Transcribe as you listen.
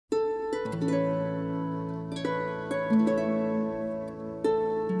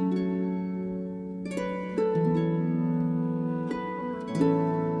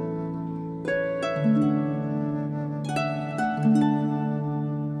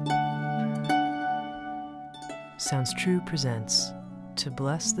Sounds True presents To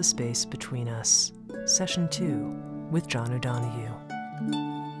Bless the Space Between Us, Session 2 with John O'Donoghue.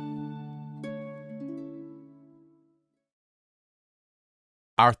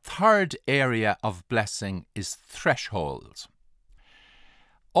 Our third area of blessing is thresholds.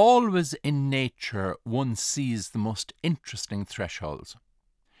 Always in nature one sees the most interesting thresholds.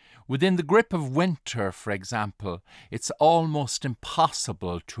 Within the grip of winter, for example, it's almost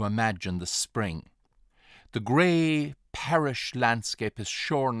impossible to imagine the spring. The grey, perish landscape is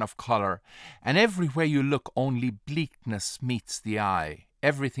shorn of colour, and everywhere you look only bleakness meets the eye.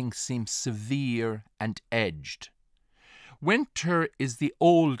 Everything seems severe and edged. Winter is the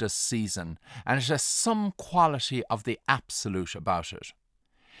oldest season, and it has some quality of the absolute about it.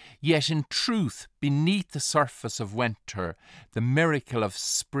 Yet in truth, beneath the surface of winter, the miracle of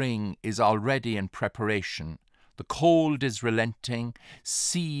spring is already in preparation. The cold is relenting,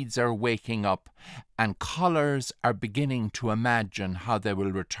 seeds are waking up, and colours are beginning to imagine how they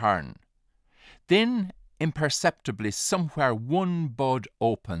will return. Then, imperceptibly, somewhere one bud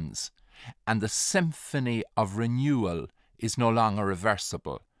opens, and the symphony of renewal is no longer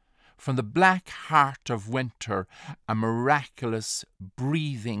reversible. From the black heart of winter, a miraculous,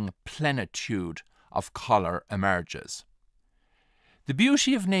 breathing plenitude of colour emerges. The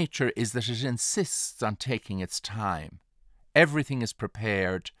beauty of nature is that it insists on taking its time. Everything is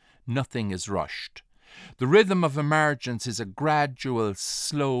prepared, nothing is rushed. The rhythm of emergence is a gradual,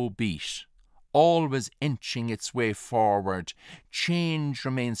 slow beat, always inching its way forward. Change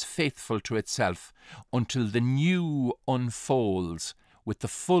remains faithful to itself until the new unfolds with the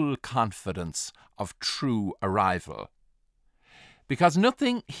full confidence of true arrival. Because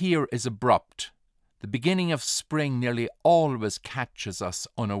nothing here is abrupt, the beginning of spring nearly always catches us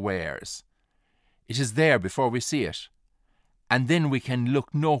unawares. It is there before we see it, and then we can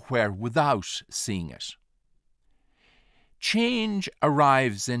look nowhere without seeing it. Change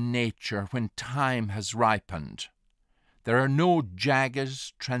arrives in nature when time has ripened. There are no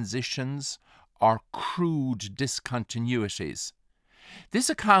jagged transitions or crude discontinuities. This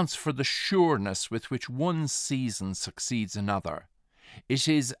accounts for the sureness with which one season succeeds another. It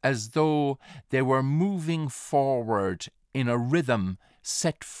is as though they were moving forward in a rhythm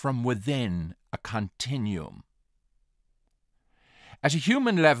set from within a continuum. At a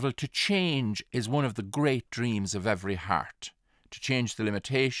human level, to change is one of the great dreams of every heart. To change the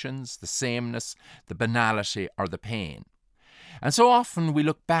limitations, the sameness, the banality, or the pain. And so often we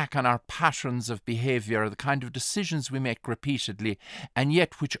look back on our patterns of behaviour, the kind of decisions we make repeatedly, and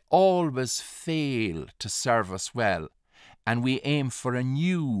yet which always fail to serve us well, and we aim for a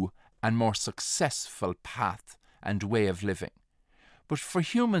new and more successful path and way of living. But for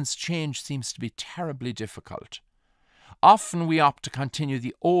humans, change seems to be terribly difficult. Often we opt to continue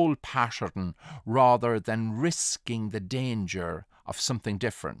the old pattern rather than risking the danger of something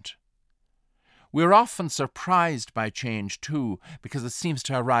different. We are often surprised by change too, because it seems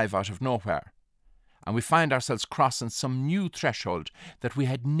to arrive out of nowhere, and we find ourselves crossing some new threshold that we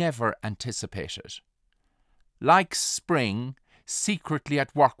had never anticipated. Like spring, secretly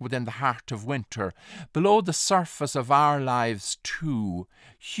at work within the heart of winter, below the surface of our lives too,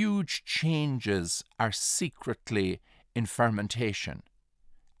 huge changes are secretly in fermentation,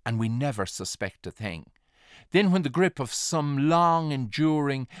 and we never suspect a thing. Then when the grip of some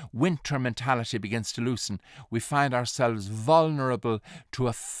long-enduring winter mentality begins to loosen, we find ourselves vulnerable to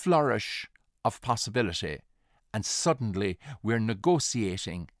a flourish of possibility, and suddenly we're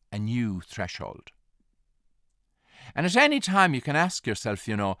negotiating a new threshold. And at any time you can ask yourself,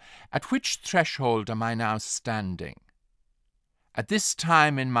 at which threshold am I now standing? At this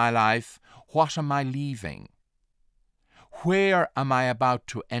time in my life, what am I leaving? Where am I about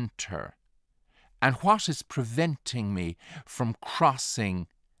to enter? And what is preventing me from crossing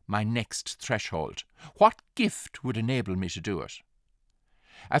my next threshold? What gift would enable me to do it?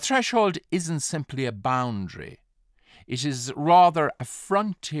 A threshold isn't simply a boundary. It is rather a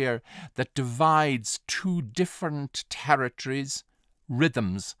frontier that divides two different territories,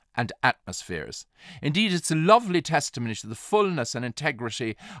 rhythms, and atmospheres. Indeed, it's a lovely testimony to the fullness and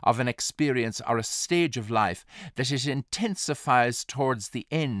integrity of an experience or a stage of life that it intensifies towards the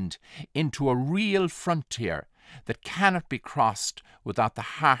end into a real frontier that cannot be crossed without the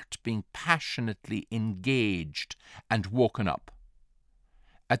heart being passionately engaged and woken up.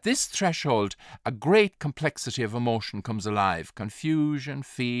 At this threshold, a great complexity of emotion comes alive: confusion,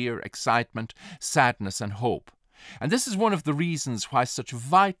 fear, excitement, sadness, and hope. And this is one of the reasons why such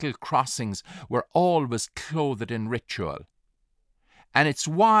vital crossings were always clothed in ritual. And it's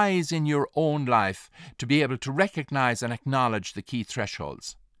wise in your own life to be able to recognize and acknowledge the key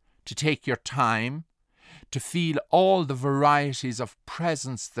thresholds, to take your time, to feel all the varieties of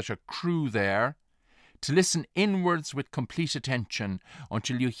presence that accrue there, to listen inwards with complete attention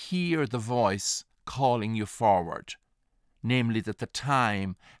until you hear the voice calling you forward, namely that the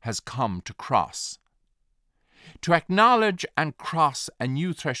time has come to cross. To acknowledge and cross a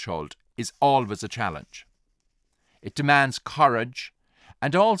new threshold is always a challenge. It demands courage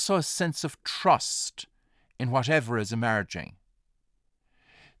and also a sense of trust in whatever is emerging.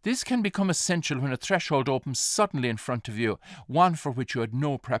 This can become essential when a threshold opens suddenly in front of you, one for which you had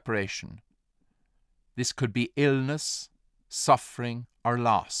no preparation. This could be illness, suffering, or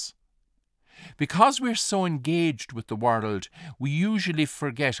loss. Because we're so engaged with the world, we usually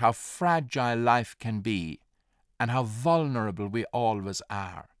forget how fragile life can be and how vulnerable we always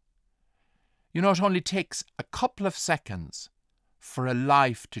are. You know, it only takes a couple of seconds for a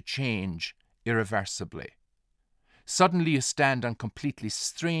life to change irreversibly. Suddenly you stand on completely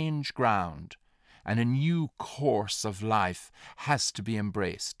strange ground, and a new course of life has to be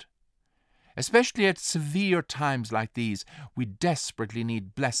embraced. Especially at severe times like these, we desperately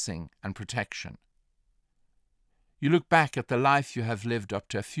need blessing and protection. You look back at the life you have lived up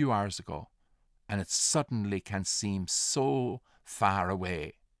to a few hours ago, and it suddenly can seem so far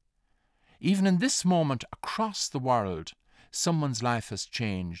away. Even in this moment, across the world, someone's life has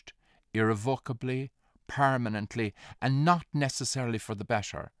changed, irrevocably, permanently, and not necessarily for the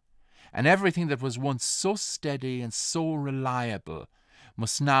better. And everything that was once so steady and so reliable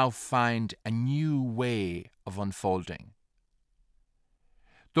must now find a new way of unfolding.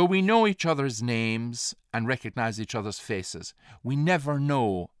 Though we know each other's names and recognize each other's faces, we never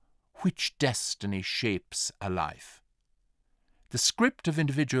know which destiny shapes a life. The script of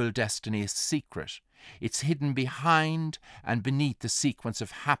individual destiny is secret. It's hidden behind and beneath the sequence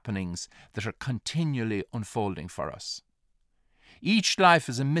of happenings that are continually unfolding for us. Each life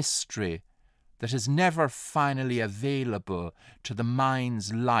is a mystery that is never finally available to the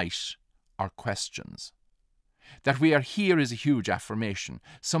mind's light or questions. That we are here is a huge affirmation.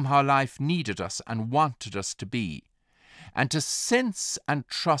 Somehow life needed us and wanted us to be. And to sense and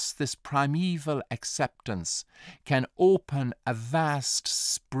trust this primeval acceptance can open a vast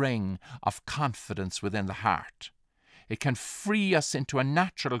spring of confidence within the heart. It can free us into a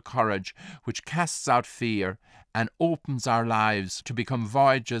natural courage which casts out fear and opens our lives to become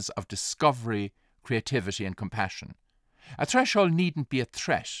voyages of discovery, creativity, and compassion. A threshold needn't be a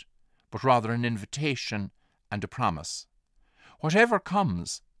threat, but rather an invitation and a promise. Whatever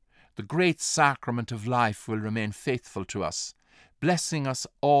comes, the great sacrament of life will remain faithful to us, blessing us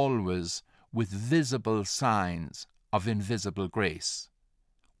always with visible signs of invisible grace.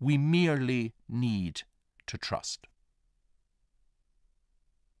 We merely need to trust.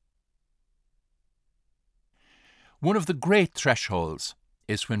 One of the great thresholds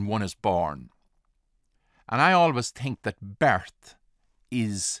is when one is born. And I always think that birth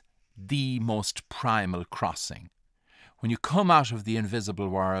is the most primal crossing. When you come out of the invisible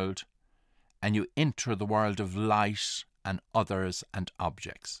world and you enter the world of light and others and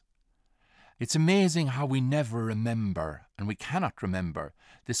objects. It's amazing how we never remember, and we cannot remember,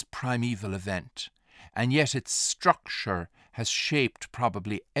 this primeval event, and yet its structure has shaped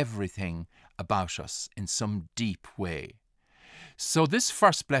probably everything about us in some deep way. So this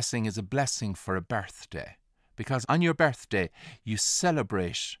first blessing is a blessing for a birthday, because on your birthday you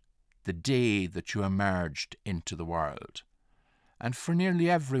celebrate the day that you emerged into the world. And for nearly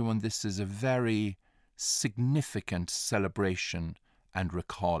everyone, this is a very significant celebration and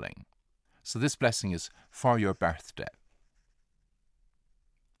recalling. So this blessing is for your birthday.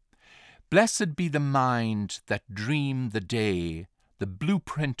 Blessed be the mind that dreamed the day the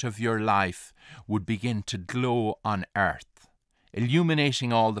blueprint of your life would begin to glow on earth,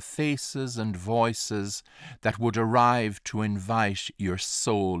 illuminating all the faces and voices that would arrive to invite your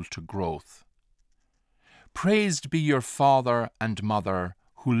soul to growth. Praised be your father and mother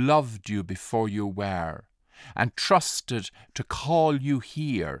who loved you before you were, and trusted to call you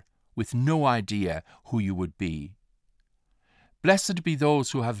here with no idea who you would be. Blessed be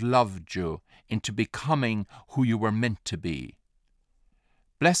those who have loved you into becoming who you were meant to be.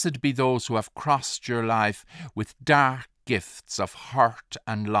 Blessed be those who have crossed your life with dark gifts of hurt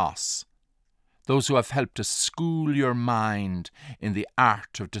and loss, those who have helped to school your mind in the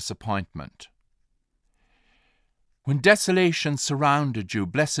art of disappointment. When desolation surrounded you,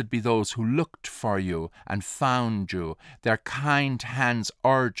 blessed be those who looked for you and found you, their kind hands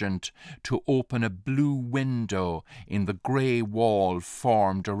urgent to open a blue window in the grey wall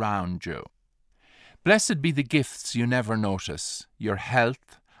formed around you. Blessed be the gifts you never notice, your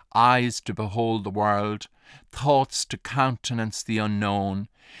health, eyes to behold the world, thoughts to countenance the unknown,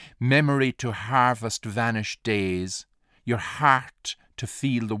 memory to harvest vanished days, your heart to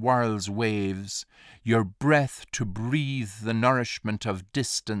feel the world's waves, your breath to breathe the nourishment of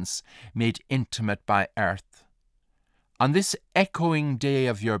distance made intimate by earth. On this echoing day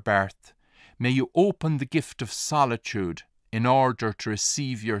of your birth, may you open the gift of solitude in order to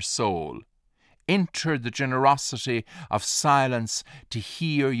receive your soul. Enter the generosity of silence to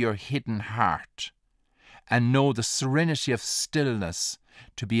hear your hidden heart, and know the serenity of stillness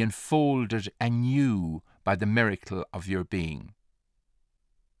to be enfolded anew by the miracle of your being.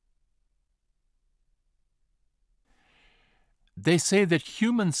 They say that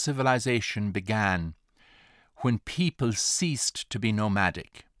human civilization began when people ceased to be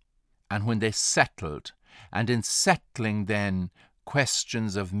nomadic and when they settled, and in settling then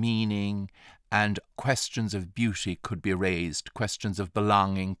questions of meaning and questions of beauty could be raised, questions of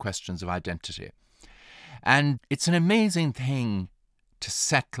belonging, questions of identity. And it's an amazing thing to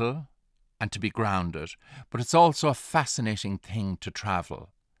settle and to be grounded, but it's also a fascinating thing to travel.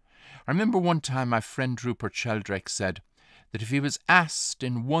 I remember one time my friend Rupert Sheldrake said that if he was asked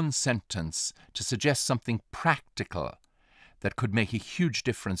in one sentence to suggest something practical that could make a huge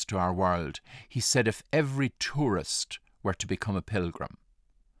difference to our world, he said if every tourist were to become a pilgrim.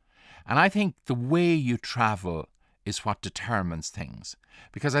 And I think the way you travel is what determines things,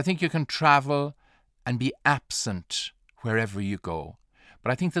 because I think you can travel and be absent wherever you go.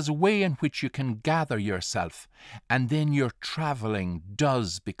 But I think there's a way in which you can gather yourself, and then your traveling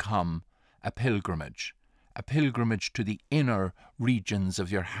does become a pilgrimage to the inner regions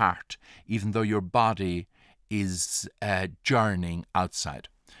of your heart, even though your body is journeying outside.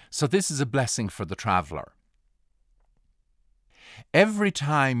 So this is a blessing for the traveller. Every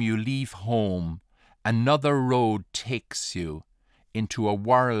time you leave home, another road takes you into a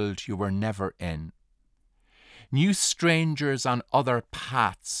world you were never in. New strangers on other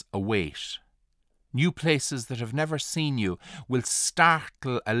paths await. New places that have never seen you will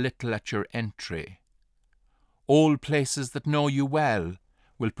startle a little at your entry. Old places that know you well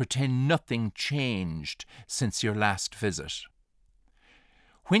will pretend nothing changed since your last visit.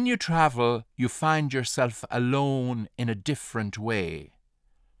 When you travel, you find yourself alone in a different way,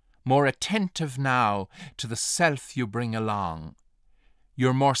 more attentive now to the self you bring along,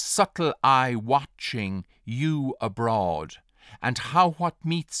 your more subtle eye watching you abroad, and how what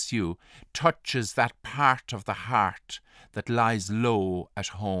meets you touches that part of the heart that lies low at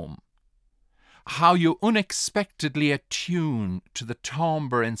home. How you unexpectedly attune to the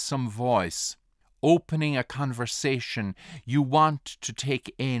timbre in some voice, opening a conversation you want to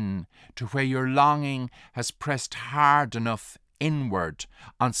take in, to where your longing has pressed hard enough inward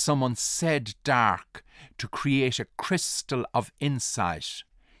on some unsaid dark to create a crystal of insight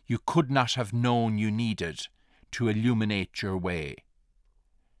you could not have known you needed to illuminate your way.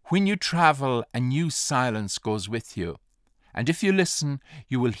 When you travel, a new silence goes with you, and if you listen,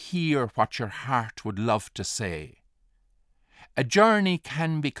 you will hear what your heart would love to say. A journey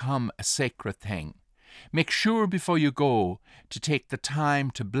can become a sacred thing. Make sure before you go to take the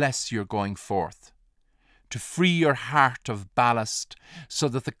time to bless your going forth, to free your heart of ballast so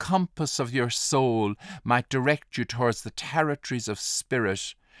that the compass of your soul might direct you towards the territories of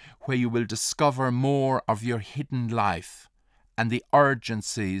spirit where you will discover more of your hidden life and the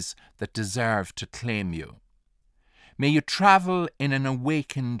urgencies that deserve to claim you. May you travel in an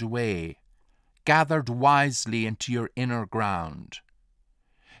awakened way, gathered wisely into your inner ground,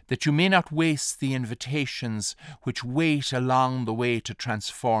 that you may not waste the invitations which wait along the way to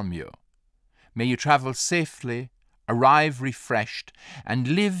transform you. May you travel safely, arrive refreshed, and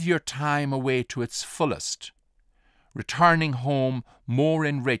live your time away to its fullest, returning home more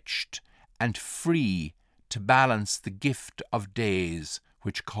enriched and free to balance the gift of days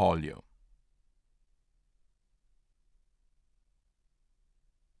which call you.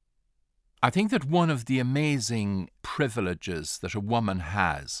 I think that one of the amazing privileges that a woman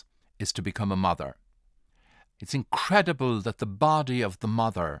has is to become a mother. It's incredible that the body of the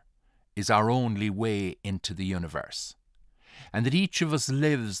mother is our only way into the universe, and that each of us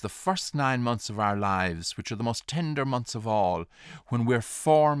lives the first 9 months of our lives, which are the most tender months of all, when we're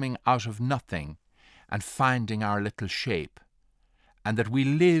forming out of nothing and finding our little shape, and that we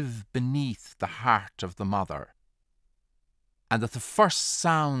live beneath the heart of the mother, and that the first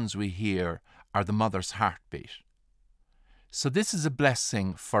sounds we hear are the mother's heartbeat. So this is a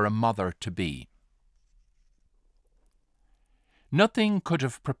blessing for a mother to be. Nothing could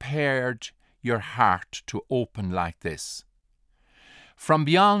have prepared your heart to open like this. From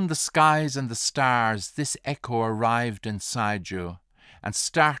beyond the skies and the stars, this echo arrived inside you and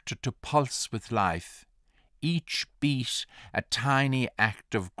started to pulse with life, each beat a tiny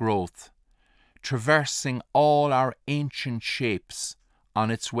act of growth, traversing all our ancient shapes on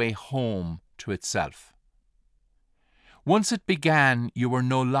its way home to itself. Once it began, you were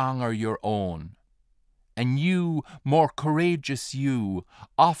no longer your own. A new, more courageous you,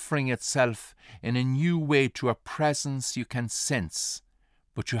 offering itself in a new way to a presence you can sense,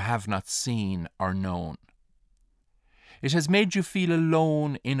 but you have not seen or known. It has made you feel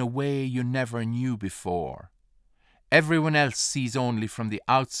alone in a way you never knew before. Everyone else sees only from the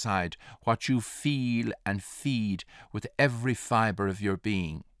outside what you feel and feed with every fibre of your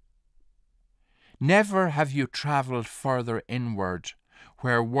being. Never have you travelled further inward,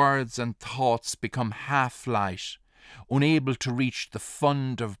 where words and thoughts become half light, unable to reach the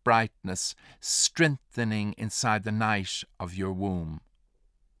fund of brightness strengthening inside the night of your womb.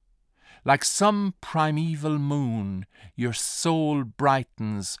 Like some primeval moon, your soul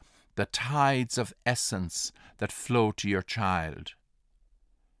brightens the tides of essence that flow to your child.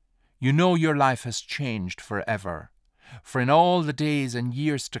 You know your life has changed forever, for in all the days and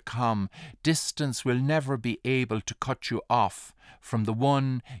years to come, distance will never be able to cut you off from the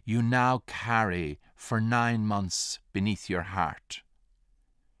one you now carry for 9 months beneath your heart.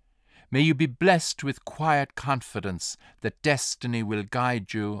 May you be blessed with quiet confidence that destiny will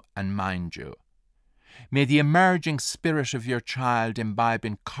guide you and mind you. May the emerging spirit of your child imbibe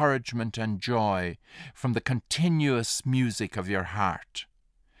encouragement and joy from the continuous music of your heart,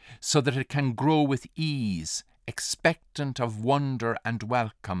 so that it can grow with ease, expectant of wonder and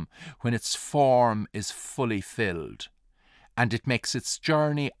welcome when its form is fully filled, and it makes its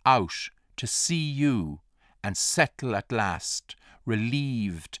journey out to see you and settle at last,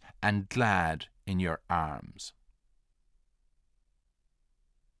 relieved and glad in your arms.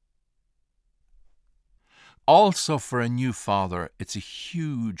 Also, for a new father, it's a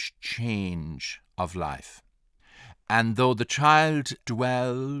huge change of life. And though the child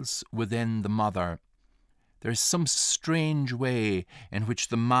dwells within the mother, there is some strange way in which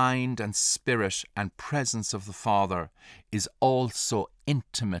the mind and spirit and presence of the father is also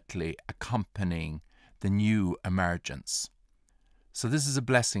intimately accompanying the new emergence. So this is a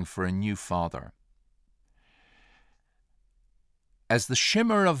blessing for a new father. As the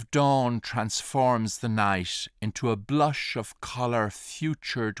shimmer of dawn transforms the night into a blush of colour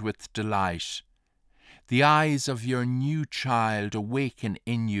futured with delight, the eyes of your new child awaken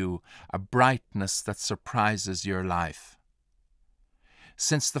in you a brightness that surprises your life.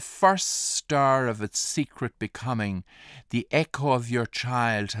 Since the first stir of its secret becoming, the echo of your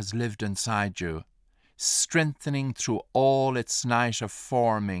child has lived inside you, strengthening through all its night of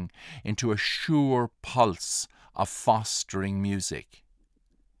forming into a sure pulse of fostering music.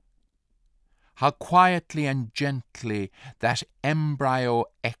 How quietly and gently that embryo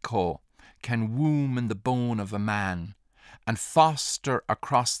echo can womb in the bone of a man and foster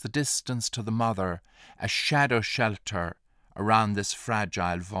across the distance to the mother a shadow shelter around this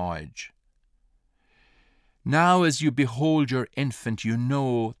fragile voyage. Now, as you behold your infant, you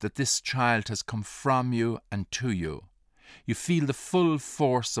know that this child has come from you and to you. You feel the full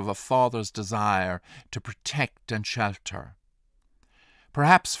force of a father's desire to protect and shelter.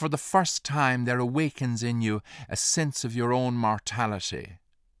 Perhaps for the first time there awakens in you a sense of your own mortality.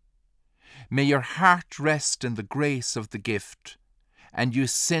 May your heart rest in the grace of the gift, and you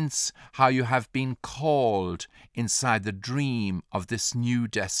sense how you have been called inside the dream of this new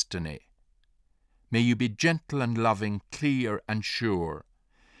destiny. May you be gentle and loving, clear and sure.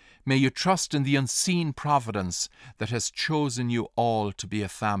 May you trust in the unseen providence that has chosen you all to be a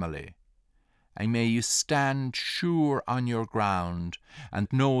family. And may you stand sure on your ground and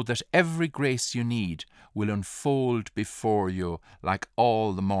know that every grace you need will unfold before you like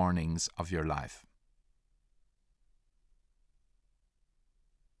all the mornings of your life.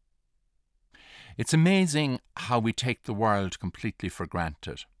 It's amazing how we take the world completely for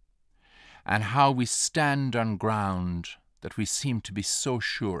granted, and how we stand on ground that we seem to be so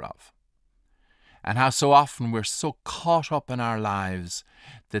sure of, and how so often we're so caught up in our lives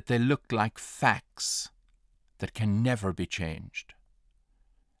that they look like facts that can never be changed.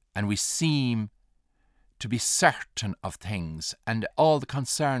 And we seem to be certain of things and all the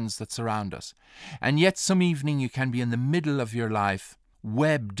concerns that surround us. And yet some evening you can be in the middle of your life,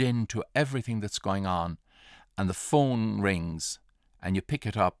 webbed into everything that's going on, and the phone rings and you pick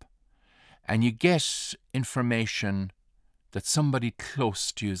it up and you get information that somebody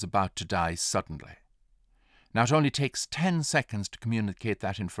close to you is about to die suddenly. Now, it only takes 10 seconds to communicate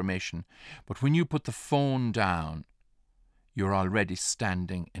that information, but when you put the phone down, you're already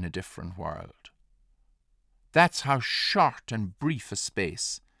standing in a different world. That's how short and brief a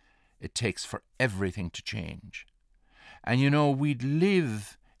space it takes for everything to change. And you know, we'd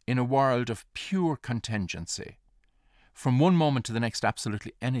live in a world of pure contingency. From one moment to the next,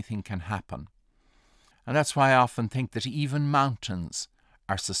 absolutely anything can happen. And that's why I often think that even mountains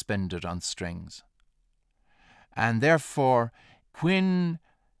are suspended on strings. And therefore, when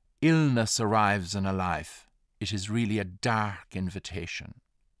illness arrives in a life, it is really a dark invitation.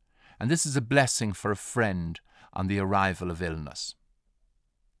 And this is a blessing for a friend on the arrival of illness.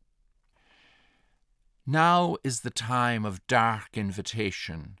 Now is the time of dark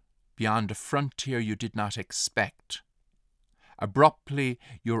invitation beyond a frontier you did not expect. Abruptly,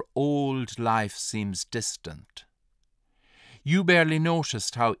 your old life seems distant. You barely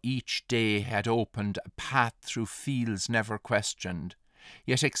noticed how each day had opened a path through fields never questioned,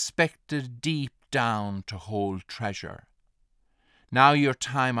 yet expected deep down to hold treasure. Now your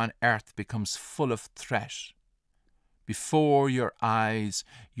time on earth becomes full of threat. Before your eyes,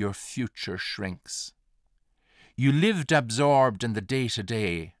 your future shrinks. You lived absorbed in the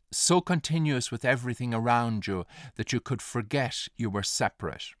day-to-day, so continuous with everything around you that you could forget you were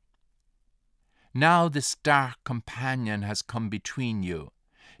separate. Now this dark companion has come between you.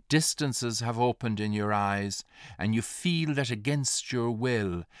 Distances have opened in your eyes, and you feel that against your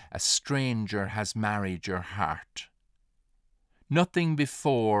will a stranger has married your heart. Nothing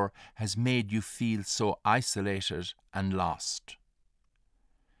before has made you feel so isolated and lost.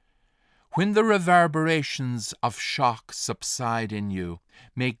 When the reverberations of shock subside in you,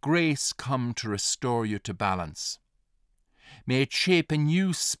 may grace come to restore you to balance. May it shape a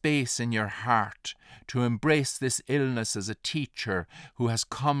new space in your heart to embrace this illness as a teacher who has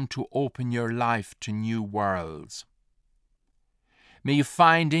come to open your life to new worlds. May you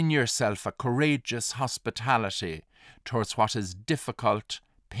find in yourself a courageous hospitality towards what is difficult,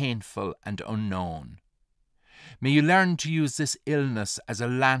 painful, and unknown. May you learn to use this illness as a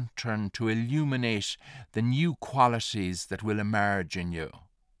lantern to illuminate the new qualities that will emerge in you.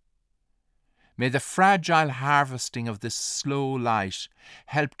 May the fragile harvesting of this slow light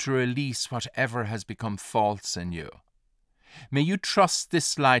help to release whatever has become false in you. May you trust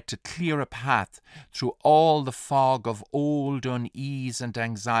this light to clear a path through all the fog of old unease and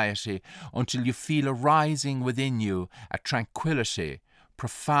anxiety until you feel arising within you a tranquility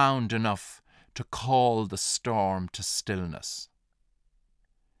profound enough to call the storm to stillness.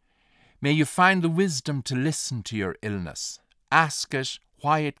 May you find the wisdom to listen to your illness, ask it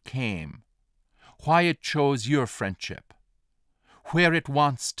why it came, why it chose your friendship, where it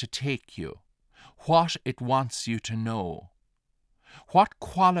wants to take you, what it wants you to know, what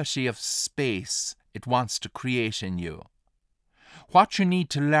quality of space it wants to create in you, what you need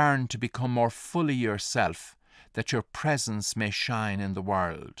to learn to become more fully yourself, that your presence may shine in the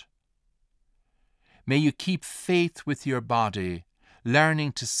world. May you keep faith with your body,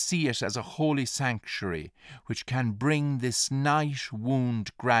 learning to see it as a holy sanctuary which can bring this night wound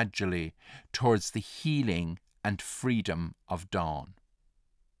gradually towards the healing and freedom of dawn.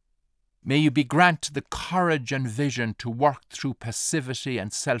 May you be granted the courage and vision to work through passivity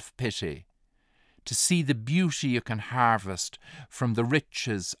and self-pity, to see the beauty you can harvest from the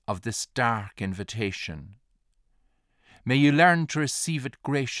riches of this dark invitation. May you learn to receive it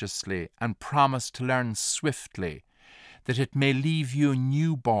graciously and promise to learn swiftly, that it may leave you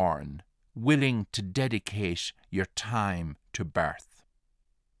newborn, willing to dedicate your time to birth.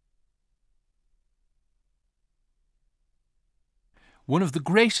 One of the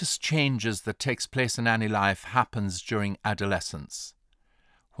greatest changes that takes place in any life happens during adolescence,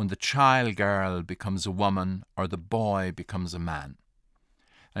 when the child girl becomes a woman or the boy becomes a man.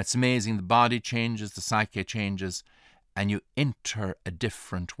 And it's amazing, the body changes, the psyche changes, and you enter a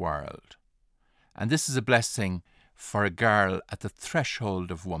different world. And this is a blessing for a girl at the threshold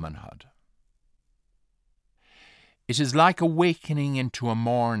of womanhood. It is like awakening into a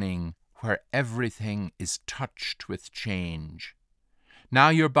morning where everything is touched with change. Now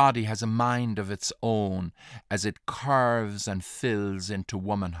your body has a mind of its own as it curves and fills into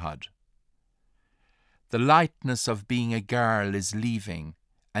womanhood. The lightness of being a girl is leaving,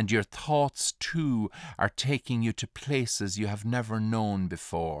 and your thoughts too are taking you to places you have never known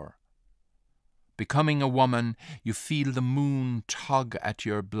before. Becoming a woman, you feel the moon tug at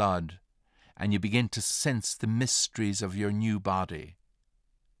your blood, and you begin to sense the mysteries of your new body.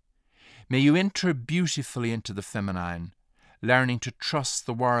 May you enter beautifully into the feminine, learning to trust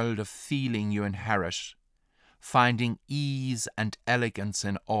the world of feeling you inherit, finding ease and elegance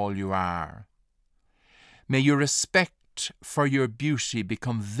in all you are. May your respect for your beauty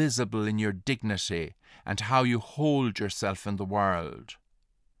become visible in your dignity and how you hold yourself in the world.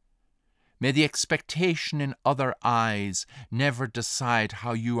 May the expectation in other eyes never decide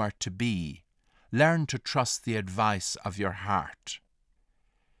how you are to be. Learn to trust the advice of your heart.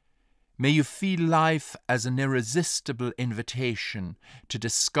 May you feel life as an irresistible invitation to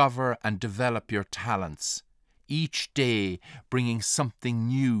discover and develop your talents, each day bringing something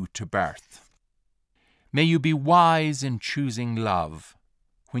new to birth. May you be wise in choosing love.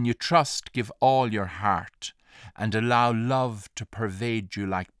 When you trust, give all your heart, and allow love to pervade you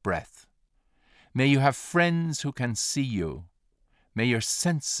like breath. May you have friends who can see you. May your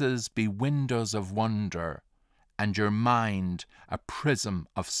senses be windows of wonder, and your mind a prism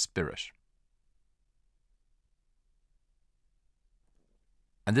of spirit.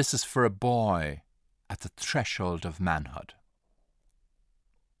 And this is for a boy at the threshold of manhood.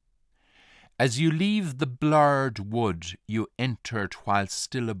 As you leave the blurred wood you entered while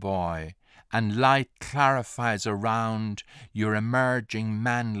still a boy, and light clarifies around your emerging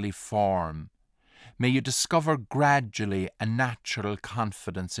manly form, may you discover gradually a natural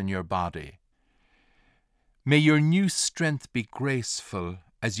confidence in your body. May your new strength be graceful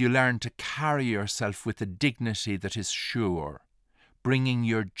as you learn to carry yourself with a dignity that is sure, bringing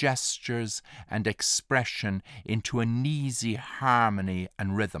your gestures and expression into an easy harmony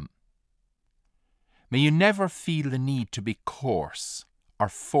and rhythm. May you never feel the need to be coarse or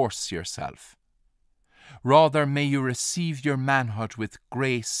force yourself. Rather, may you receive your manhood with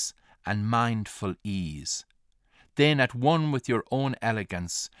grace and mindful ease. Then, at one with your own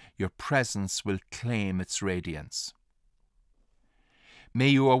elegance, your presence will claim its radiance. May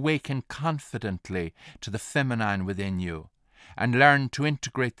you awaken confidently to the feminine within you, and learn to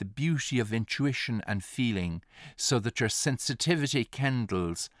integrate the beauty of intuition and feeling so that your sensitivity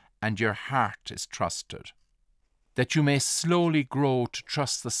kindles and your heart is trusted. That you may slowly grow to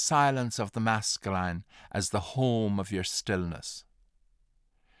trust the silence of the masculine as the home of your stillness.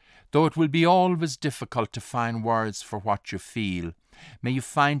 Though it will be always difficult to find words for what you feel, may you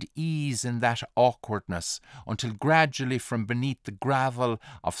find ease in that awkwardness until gradually from beneath the gravel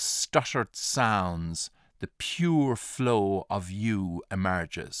of stuttered sounds, the pure flow of you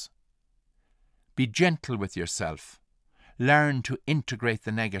emerges. Be gentle with yourself. Learn to integrate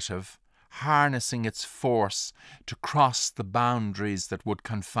the negative, harnessing its force to cross the boundaries that would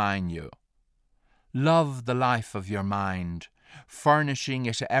confine you. Love the life of your mind, furnishing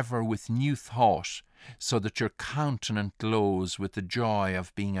it ever with new thought, so that your countenance glows with the joy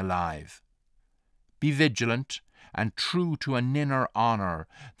of being alive. Be vigilant and true to an inner honour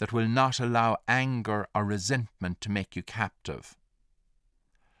that will not allow anger or resentment to make you captive.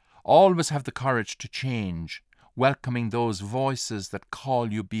 Always have the courage to change, welcoming those voices that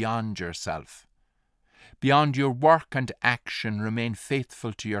call you beyond yourself. Beyond your work and action, remain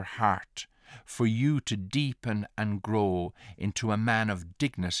faithful to your heart, for you to deepen and grow into a man of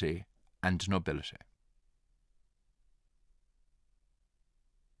dignity and nobility.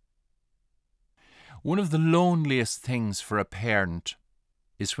 One of the loneliest things for a parent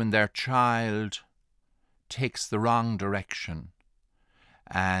is when their child takes the wrong direction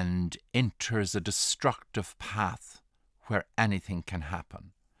and enters a destructive path where anything can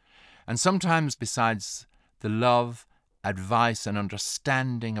happen. And sometimes, besides the love, advice and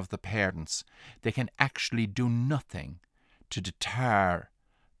understanding of the parents, they can actually do nothing to deter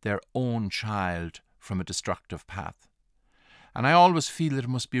their own child from a destructive path. And I always feel that it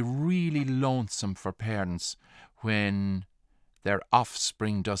must be really lonesome for parents when their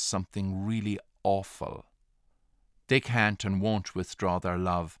offspring does something really awful. They can't and won't withdraw their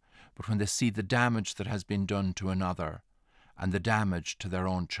love, but when they see the damage that has been done to another and the damage to their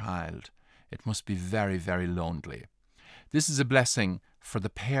own child, it must be very, very lonely. This is a blessing for the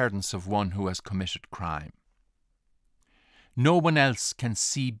parents of one who has committed crime. No one else can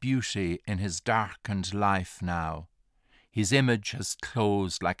see beauty in his darkened life now. His image has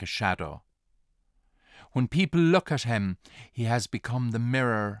closed like a shadow. When people look at him, he has become the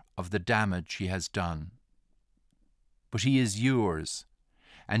mirror of the damage he has done. But he is yours,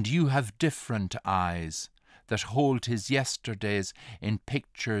 and you have different eyes that hold his yesterdays in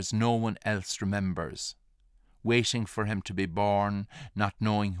pictures no one else remembers, waiting for him to be born, not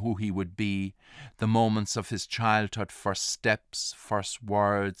knowing who he would be, the moments of his childhood, first steps, first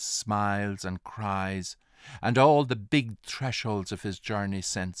words, smiles and cries, and all the big thresholds of his journey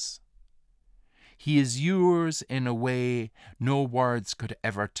since. He is yours in a way no words could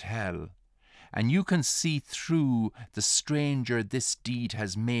ever tell, and you can see through the stranger this deed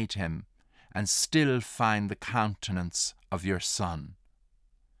has made him, and still find the countenance of your Son.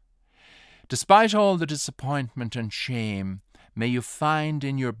 Despite all the disappointment and shame, may you find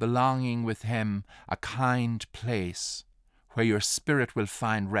in your belonging with him a kind place where your spirit will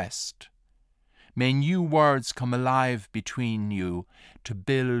find rest. May new words come alive between you to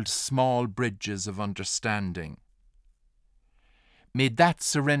build small bridges of understanding. May that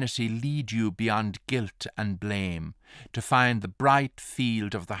serenity lead you beyond guilt and blame to find the bright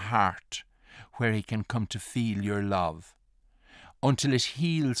field of the heart where he can come to feel your love, until it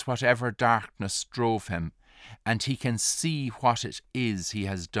heals whatever darkness drove him and he can see what it is he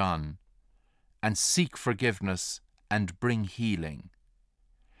has done and seek forgiveness and bring healing.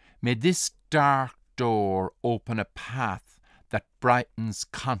 May this dark door open a path that brightens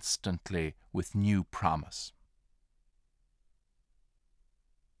constantly with new promise.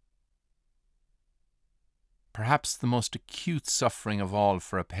 Perhaps the most acute suffering of all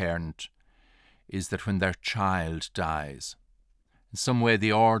for a parent is that when their child dies, in some way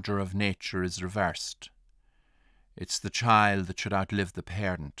the order of nature is reversed. It's the child that should outlive the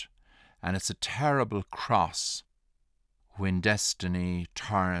parent, and it's a terrible cross when destiny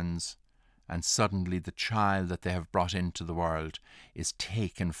turns and suddenly the child that they have brought into the world is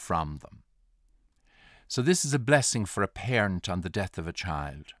taken from them. So this is a blessing for a parent on the death of a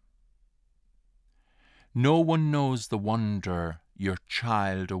child. No one knows the wonder your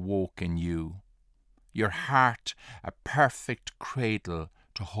child awoke in you, your heart a perfect cradle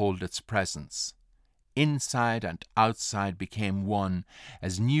to hold its presence. Inside and outside became one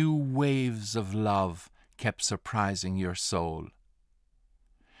as new waves of love kept surprising your soul.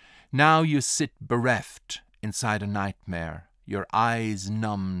 Now you sit bereft inside a nightmare, your eyes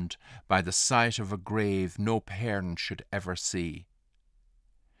numbed by the sight of a grave no parent should ever see.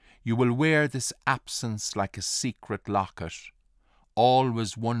 You will wear this absence like a secret locket,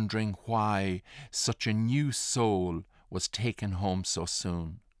 always wondering why such a new soul was taken home so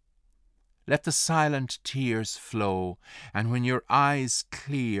soon. Let the silent tears flow, and when your eyes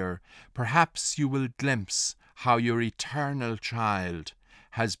clear, perhaps you will glimpse how your eternal child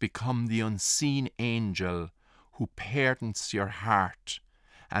has become the unseen angel who parents your heart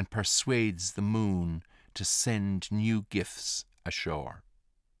and persuades the moon to send new gifts ashore.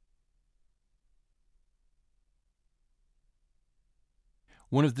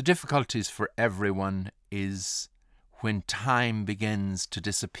 One of the difficulties for everyone is when time begins to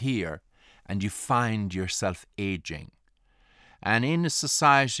disappear and you find yourself aging. And in a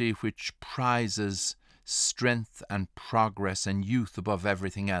society which prizes strength and progress and youth above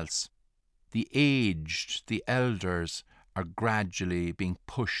everything else, the aged, the elders, are gradually being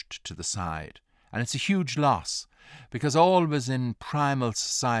pushed to the side. And it's a huge loss, because always in primal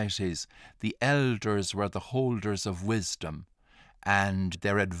societies, the elders were the holders of wisdom, and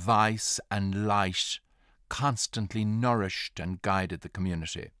their advice and light constantly nourished and guided the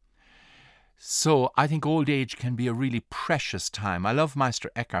community. So I think old age can be a really precious time. I love Meister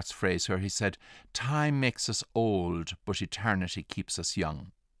Eckhart's phrase where he said, "Time makes us old, but eternity keeps us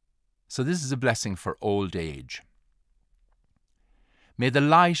young." So this is a blessing for old age. May the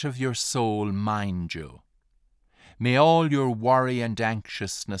light of your soul mind you. May all your worry and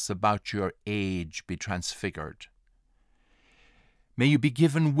anxiousness about your age be transfigured. May you be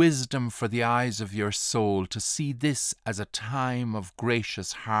given wisdom for the eyes of your soul to see this as a time of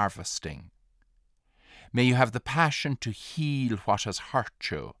gracious harvesting. May you have the passion to heal what has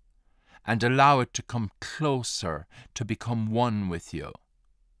hurt you and allow it to come closer, to become one with you.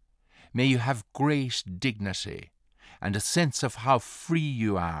 May you have great dignity and a sense of how free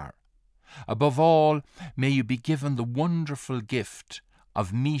you are. Above all, may you be given the wonderful gift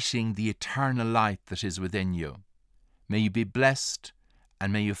of meeting the eternal light that is within you. May you be blessed,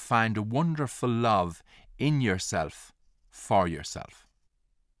 and may you find a wonderful love in yourself for yourself.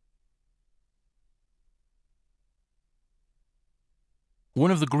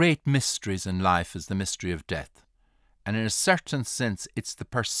 One of the great mysteries in life is the mystery of death. And in a certain sense, it's the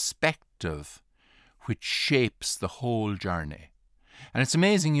perspective which shapes the whole journey. And it's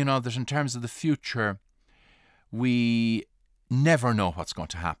amazing, that in terms of the future, we never know what's going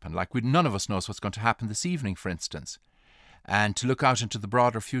to happen. Like none of us knows what's going to happen this evening, for instance. And to look out into the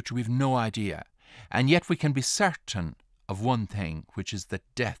broader future, we've no idea. And yet we can be certain of one thing, which is that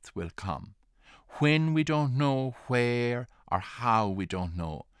death will come. When we don't know, where or how we don't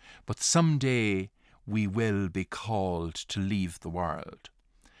know. But someday we will be called to leave the world.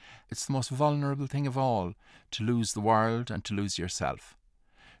 It's the most vulnerable thing of all, to lose the world and to lose yourself.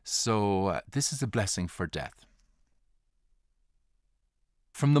 So this is a blessing for death.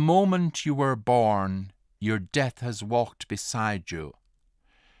 From the moment you were born, your death has walked beside you,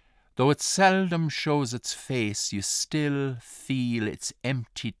 Though it seldom shows its face, you still feel its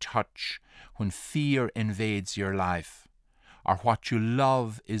empty touch when fear invades your life, or what you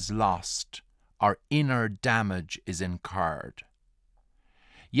love is lost, or inner damage is incurred.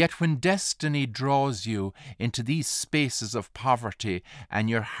 Yet when destiny draws you into these spaces of poverty and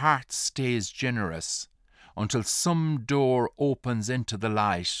your heart stays generous, until some door opens into the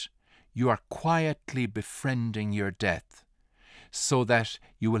light, you are quietly befriending your death, so that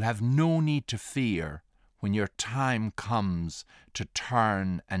you will have no need to fear when your time comes to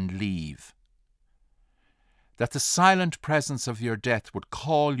turn and leave. That the silent presence of your death would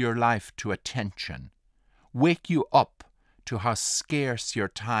call your life to attention, wake you up to how scarce your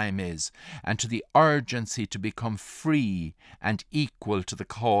time is, and to the urgency to become free and equal to the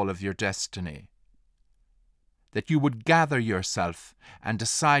call of your destiny. That you would gather yourself and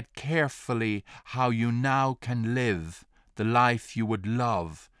decide carefully how you now can live the life you would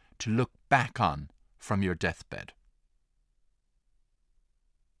love to look back on from your deathbed.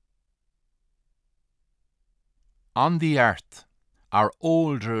 On the earth, our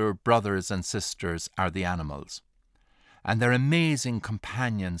older brothers and sisters are the animals, and they're amazing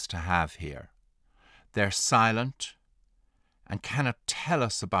companions to have here. They're silent and cannot tell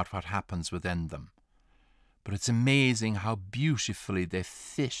us about what happens within them, but it's amazing how beautifully they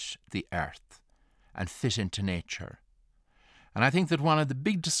fit the earth and fit into nature. And I think that one of the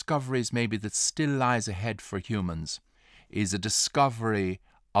big discoveries maybe that still lies ahead for humans is a discovery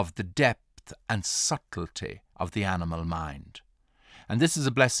of the depth and subtlety of the animal mind. And this is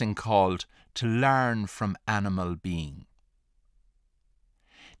a blessing called to learn from animal being.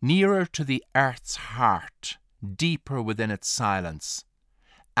 Nearer to the earth's heart, deeper within its silence,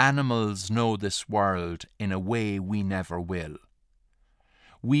 animals know this world in a way we never will.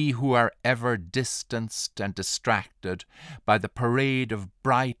 We who are ever distanced and distracted by the parade of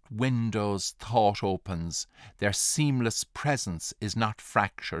bright windows thought opens, their seamless presence is not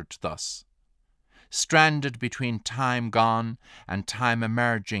fractured thus. Stranded between time gone and time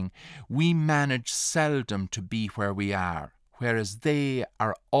emerging, we manage seldom to be where we are, whereas they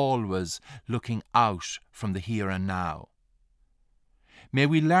are always looking out from the here and now. May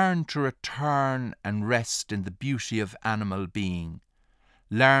we learn to return and rest in the beauty of animal being,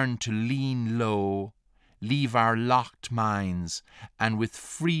 learn to lean low, leave our locked minds, and with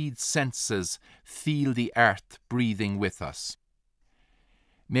freed senses feel the earth breathing with us.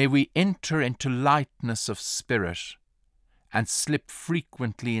 May we enter into lightness of spirit and slip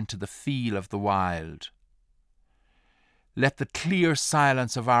frequently into the feel of the wild. Let the clear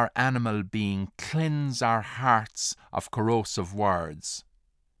silence of our animal being cleanse our hearts of corrosive words.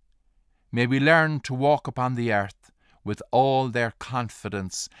 May we learn to walk upon the earth with all their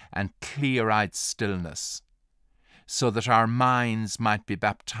confidence and clear-eyed stillness, so that our minds might be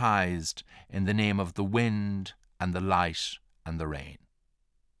baptized in the name of the wind and the light and the rain.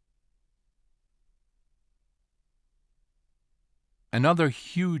 Another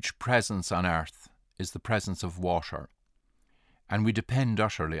huge presence on earth is the presence of water, and we depend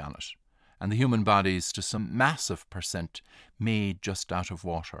utterly on it, and the human body is to some massive percent made just out of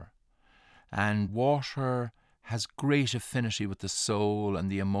water. And water has great affinity with the soul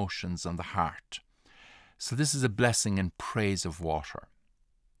and the emotions and the heart. So this is a blessing and praise of water.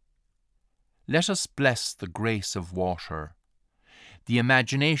 Let us bless the grace of water, the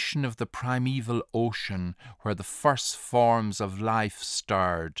imagination of the primeval ocean where the first forms of life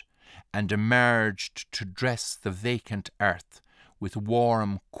stirred and emerged to dress the vacant earth with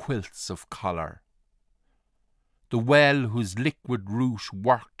warm quilts of colour. The well whose liquid root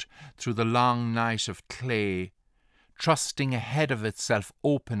worked through the long night of clay, trusting ahead of itself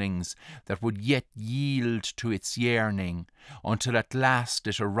openings that would yet yield to its yearning, until at last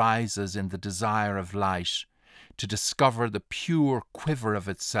it arises in the desire of light, to discover the pure quiver of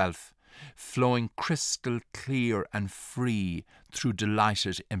itself, flowing crystal clear and free through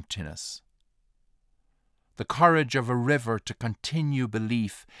delighted emptiness. The courage of a river to continue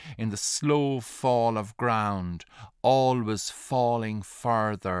belief in the slow fall of ground, always falling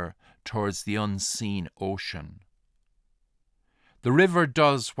further towards the unseen ocean. The river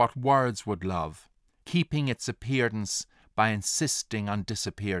does what words would love, keeping its appearance by insisting on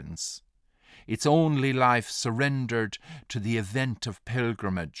disappearance. Its only life surrendered to the event of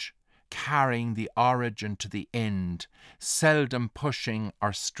pilgrimage, carrying the origin to the end, seldom pushing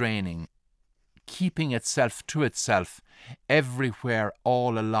or straining, keeping itself to itself everywhere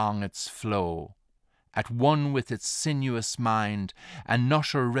all along its flow, at one with its sinuous mind and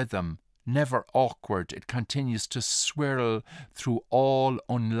nutter rhythm, never awkward, it continues to swirl through all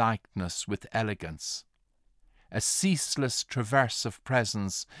unlikeness with elegance. a ceaseless traverse of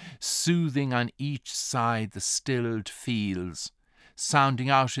presence, soothing on each side the stilled fields, sounding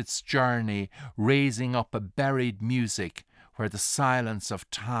out its journey, raising up a buried music where the silence of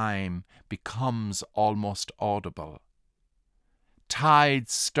time becomes almost audible.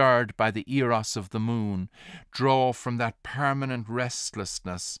 Tides stirred by the eros of the moon draw from that permanent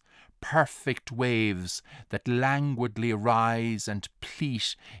restlessness perfect waves that languidly rise and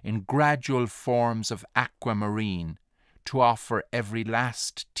pleat in gradual forms of aquamarine to offer every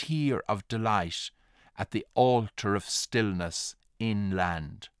last tear of delight at the altar of stillness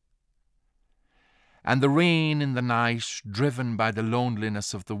inland. And the rain in the night, driven by the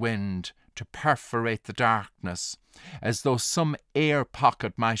loneliness of the wind to perforate the darkness, as though some air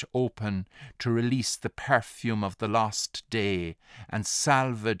pocket might open to release the perfume of the lost day and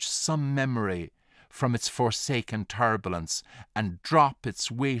salvage some memory from its forsaken turbulence and drop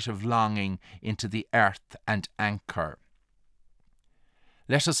its weight of longing into the earth and anchor.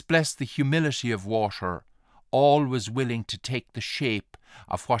 Let us bless the humility of water, always willing to take the shape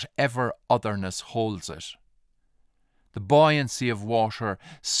of whatever otherness holds it. The buoyancy of water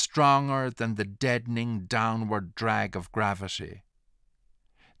stronger than the deadening downward drag of gravity.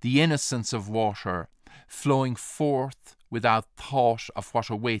 The innocence of water flowing forth without thought of what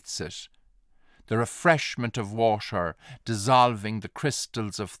awaits it. The refreshment of water dissolving the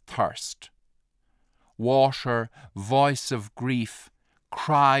crystals of thirst. Water, voice of grief,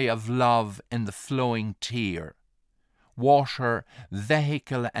 cry of love in the flowing tear. Water,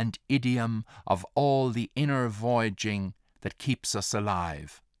 vehicle and idiom of all the inner voyaging that keeps us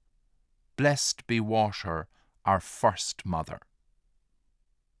alive. Blessed be water, our first mother.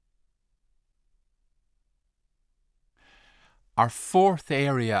 Our fourth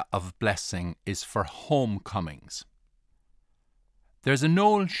area of blessing is for homecomings. There's an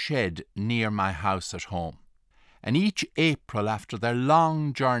old shed near my house at home, and each April after their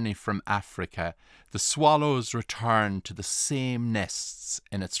long journey from Africa, the swallows return to the same nests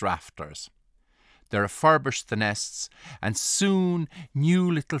in its rafters. They refurbish the nests, and soon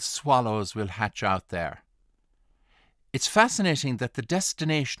new little swallows will hatch out there. It's fascinating that the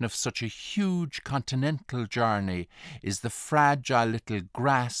destination of such a huge continental journey is the fragile little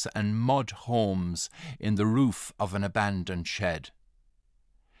grass and mud homes in the roof of an abandoned shed.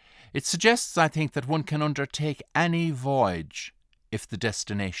 It suggests, I think, that one can undertake any voyage if the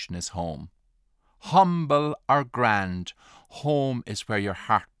destination is home. Humble or grand, home is where your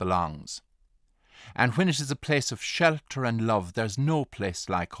heart belongs. And when it is a place of shelter and love, there's no place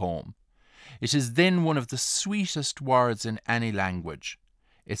like home. It is then one of the sweetest words in any language.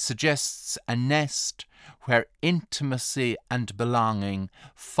 It suggests a nest where intimacy and belonging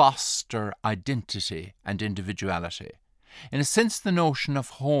foster identity and individuality. In a sense, the notion of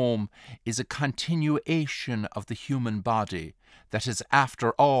home is a continuation of the human body that is,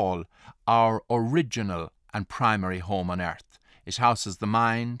 after all, our original and primary home on earth. It houses the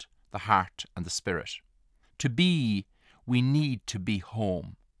mind, the heart, and the spirit. To be, we need to be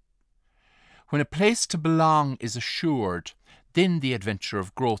home. When a place to belong is assured, then the adventure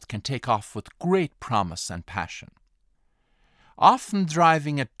of growth can take off with great promise and passion. Often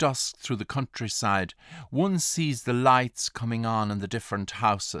driving at dusk through the countryside, one sees the lights coming on in the different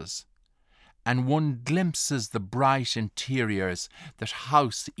houses, and one glimpses the bright interiors that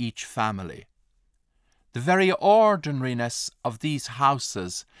house each family. The very ordinariness of these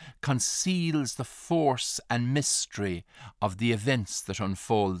houses conceals the force and mystery of the events that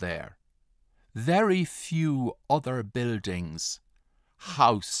unfold there. Very few other buildings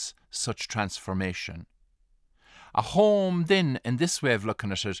house such transformation. A home, then, in this way of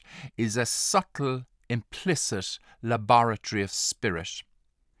looking at it, is a subtle, implicit laboratory of spirit.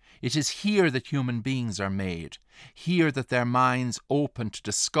 It is here that human beings are made, here that their minds open to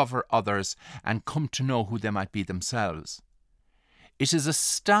discover others and come to know who they might be themselves. It is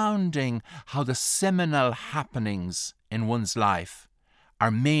astounding how the seminal happenings in one's life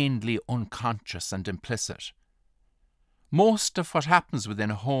are mainly unconscious and implicit. Most of what happens within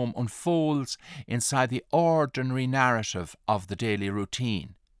a home unfolds inside the ordinary narrative of the daily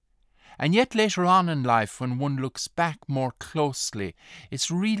routine. And yet later on in life, when one looks back more closely, it's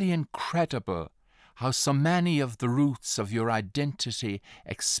really incredible how so many of the roots of your identity,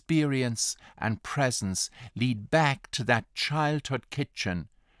 experience, and presence lead back to that childhood kitchen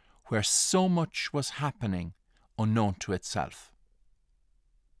where so much was happening unknown to itself.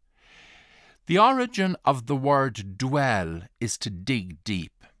 The origin of the word dwell is to dig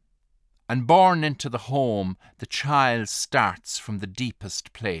deep, and born into the home, the child starts from the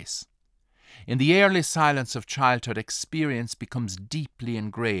deepest place. In the early silence of childhood, experience becomes deeply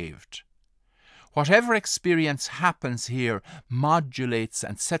engraved. Whatever experience happens here modulates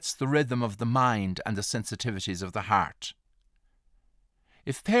and sets the rhythm of the mind and the sensitivities of the heart.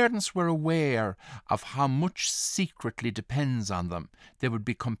 If parents were aware of how much secretly depends on them, they would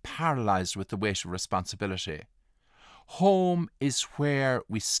become paralyzed with the weight of responsibility. Home is where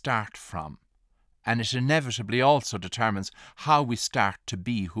we start from, and it inevitably also determines how we start to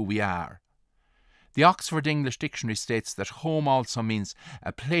be who we are. The Oxford English Dictionary states that home also means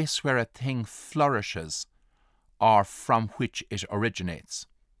a place where a thing flourishes or from which it originates.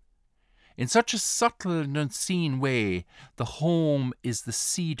 In such a subtle and unseen way, the home is the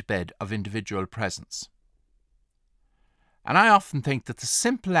seedbed of individual presence. And I often think that the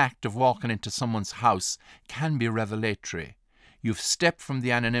simple act of walking into someone's house can be revelatory. You've stepped from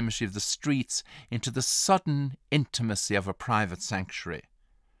the anonymity of the streets into the sudden intimacy of a private sanctuary.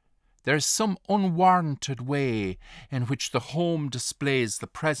 There is some unwarranted way in which the home displays the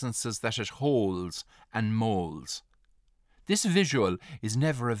presences that it holds and moulds. This visual is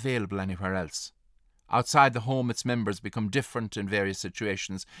never available anywhere else. Outside the home, its members become different in various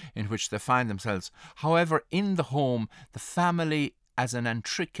situations in which they find themselves. However, in the home, the family, as an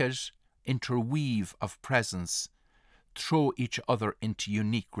intricate interweave of presence, throw each other into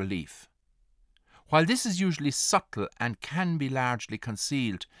unique relief. While this is usually subtle and can be largely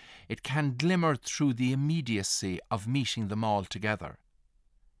concealed, it can glimmer through the immediacy of meeting them all together.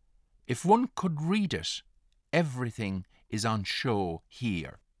 If one could read it, everything is on show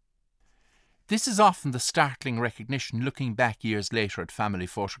here. This is often the startling recognition looking back years later at family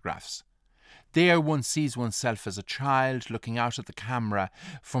photographs. There one sees oneself as a child looking out at the camera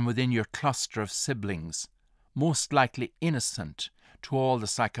from within your cluster of siblings, most likely innocent to all the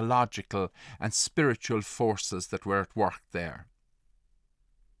psychological and spiritual forces that were at work there.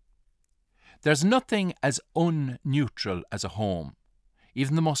 There's nothing as unneutral as a home.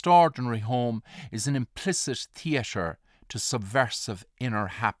 Even the most ordinary home is an implicit theatre to subversive inner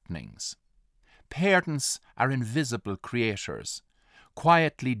happenings. Parents are invisible creators.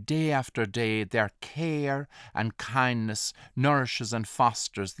 Quietly, day after day, their care and kindness nourishes and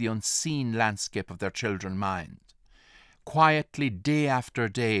fosters the unseen landscape of their children's mind. Quietly, day after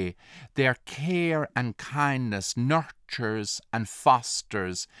day, their care and kindness nurtures and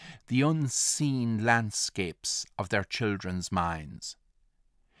fosters the unseen landscapes of their children's minds.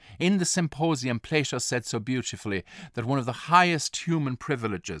 In the Symposium, Plato said so beautifully that one of the highest human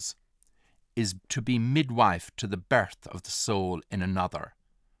privileges is to be midwife to the birth of the soul in another.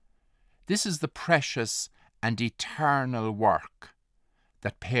 This is the precious and eternal work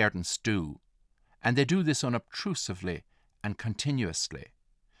that parents do, and they do this unobtrusively and continuously.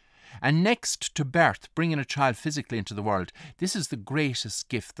 And next to birth, bringing a child physically into the world, this is the greatest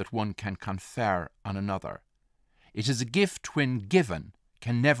gift that one can confer on another. It is a gift when given,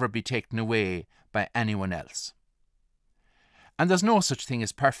 can never be taken away by anyone else. And there's no such thing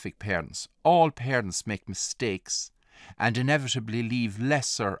as perfect parents. All parents make mistakes and inevitably leave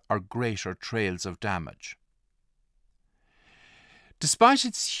lesser or greater trails of damage. Despite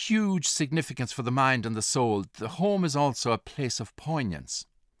its huge significance for the mind and the soul, the home is also a place of poignance,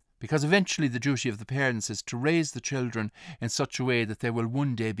 because eventually the duty of the parents is to raise the children in such a way that they will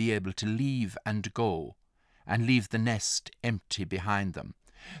one day be able to leave and go, and leave the nest empty behind them.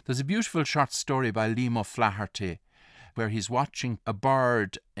 There's a beautiful short story by Liam O'Flaherty where he's watching a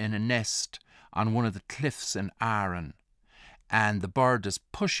bird in a nest on one of the cliffs in Arran, and the bird is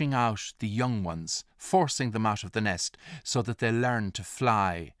pushing out the young ones, forcing them out of the nest so that they learn to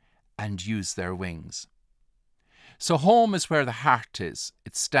fly and use their wings. So home is where the heart is.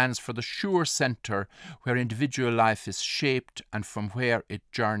 It stands for the sure centre where individual life is shaped and from where it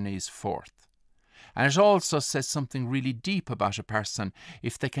journeys forth. And it also says something really deep about a person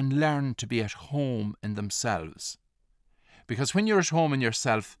if they can learn to be at home in themselves. Because when you're at home in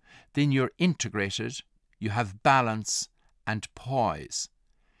yourself, then you're integrated, you have balance and poise.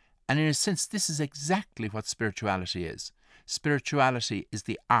 And in a sense, this is exactly what spirituality is. Spirituality is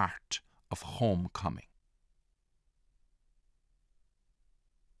the art of homecoming.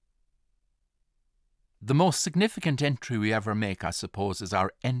 The most significant entry we ever make, I suppose, is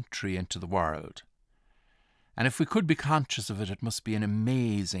our entry into the world. And if we could be conscious of it, it must be an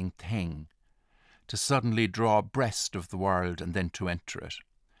amazing thing to suddenly draw abreast of the world and then to enter it.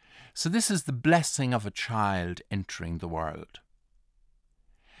 So this is the blessing of a child entering the world.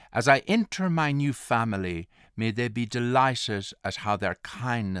 As I enter my new family, may they be delighted at how their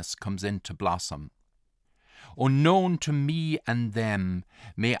kindness comes into blossom. Unknown to me and them,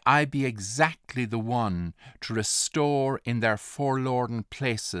 may I be exactly the one to restore in their forlorn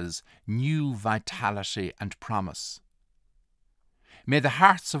places new vitality and promise. May the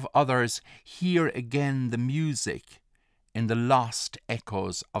hearts of others hear again the music in the lost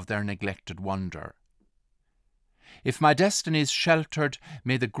echoes of their neglected wonder. If my destiny is sheltered,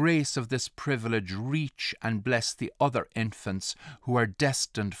 may the grace of this privilege reach and bless the other infants who are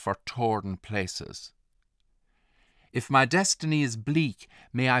destined for torn places. If my destiny is bleak,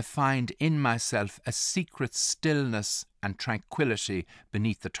 may I find in myself a secret stillness and tranquillity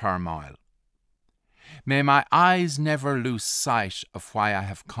beneath the turmoil. May my eyes never lose sight of why I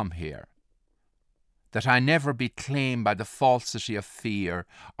have come here, that I never be claimed by the falsity of fear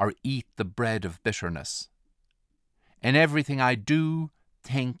or eat the bread of bitterness. In everything I do,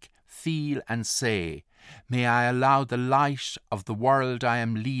 think, feel and say, may I allow the light of the world I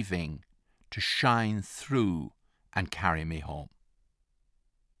am leaving to shine through and carry me home.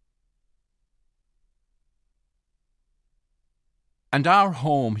 And our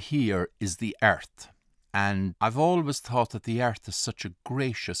home here is the earth, and I've always thought that the earth is such a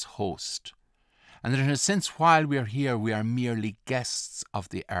gracious host, and that in a sense while we are here we are merely guests of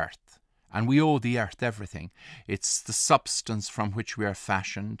the earth. And we owe the earth everything. It's the substance from which we are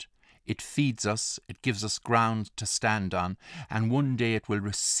fashioned. It feeds us, it gives us ground to stand on, and one day it will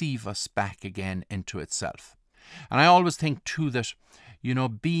receive us back again into itself. And I always think too that,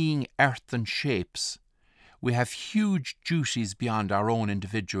 being earthen shapes, we have huge duties beyond our own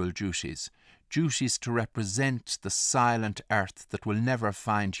individual duties to represent the silent earth that will never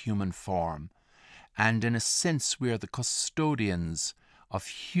find human form. And in a sense we are the custodians of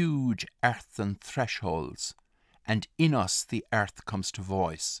huge earthen thresholds, and in us the earth comes to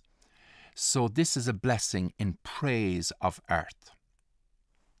voice. So this is a blessing in praise of earth.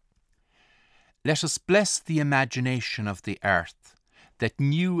 Let us bless the imagination of the earth, that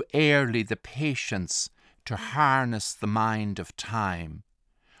knew early the patience to harness the mind of time,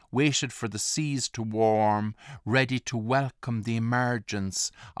 waited for the seas to warm, ready to welcome the emergence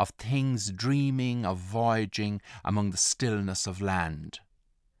of things dreaming of voyaging among the stillness of land.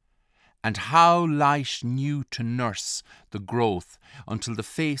 And how light knew to nurse the growth until the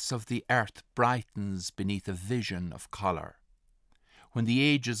face of the earth brightens beneath a vision of colour. When the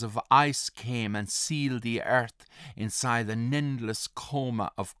ages of ice came and sealed the earth inside an endless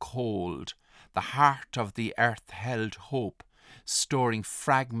coma of cold, the heart of the earth held hope, storing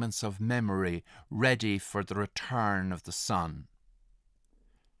fragments of memory ready for the return of the sun.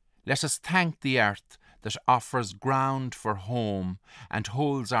 Let us thank the earth that offers ground for home and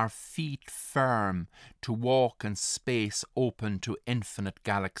holds our feet firm to walk in space open to infinite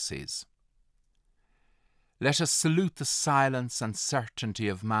galaxies. Let us salute the silence and certainty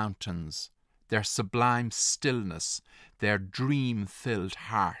of mountains, their sublime stillness, their dream-filled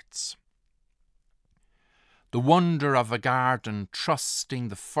hearts. The wonder of a garden trusting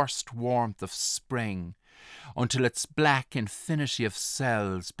the first warmth of spring until its black infinity of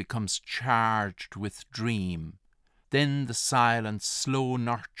cells becomes charged with dream. Then the silent, slow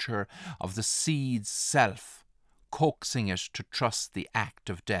nurture of the seed's self, coaxing it to trust the act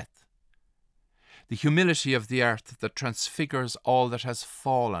of death. The humility of the earth that transfigures all that has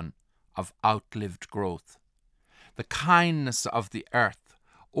fallen of outlived growth. The kindness of the earth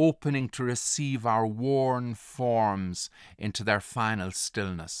opening to receive our worn forms into their final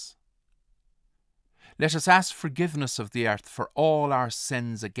stillness. Let us ask forgiveness of the earth for all our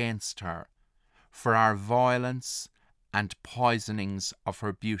sins against her, for our violence and poisonings of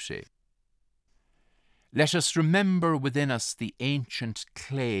her beauty. Let us remember within us the ancient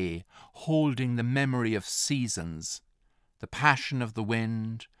clay holding the memory of seasons, the passion of the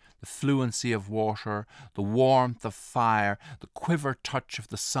wind, the fluency of water, the warmth of fire, the quiver touch of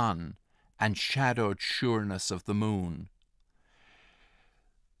the sun, and shadowed sureness of the moon.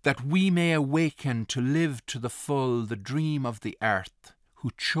 That we may awaken to live to the full the dream of the earth,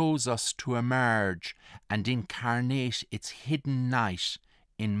 who chose us to emerge and incarnate its hidden night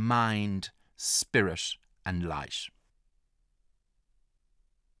in mind, spirit, and light.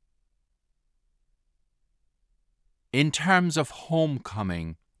 In terms of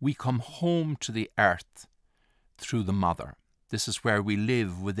homecoming, we come home to the earth through the mother. This is where we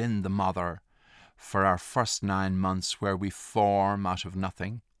live within the mother for our first 9 months, where we form out of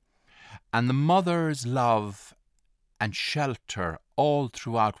nothing. And the mother's love and shelter all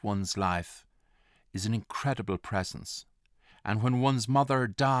throughout one's life is an incredible presence. And when one's mother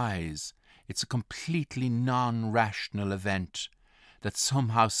dies, it's a completely non-rational event that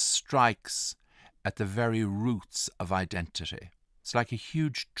somehow strikes at the very roots of identity. It's like a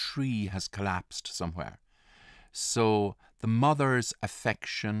huge tree has collapsed somewhere. So the mother's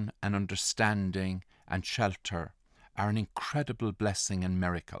affection and understanding and shelter are an incredible blessing and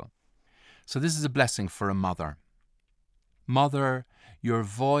miracle. So this is a blessing for a mother. Mother, your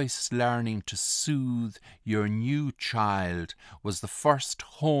voice learning to soothe your new child was the first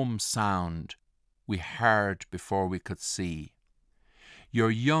home sound we heard before we could see.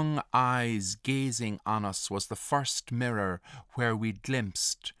 Your young eyes gazing on us was the first mirror where we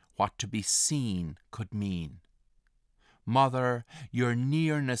glimpsed what to be seen could mean. Mother, your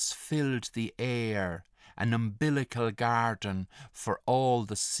nearness filled the air, an umbilical garden for all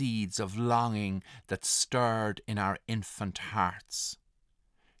the seeds of longing that stirred in our infant hearts.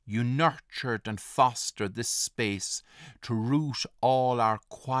 You nurtured and fostered this space to root all our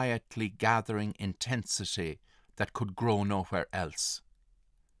quietly gathering intensity that could grow nowhere else.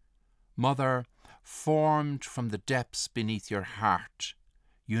 Mother, formed from the depths beneath your heart,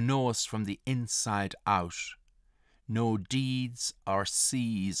 you know us from the inside out. No deeds or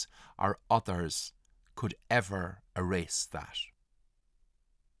seas or others could ever erase that.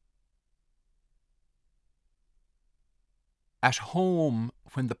 At home,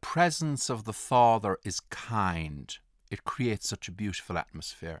 when the presence of the Father is kind, it creates such a beautiful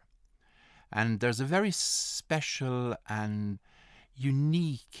atmosphere. And there's a very special and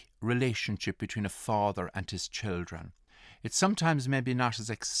unique relationship between a father and his children. It's sometimes maybe not as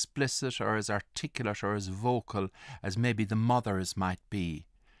explicit or as articulate or as vocal as maybe the mother's might be,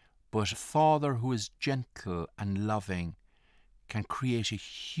 but a father who is gentle and loving can create a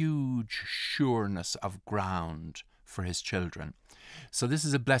huge sureness of ground for his children. So this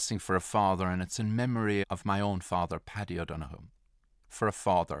is a blessing for a father, and it's in memory of my own father, Paddy O'Donoghue. For a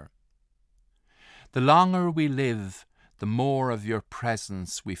father, the longer we live, the more of your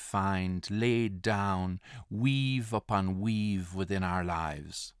presence we find laid down, weave upon weave within our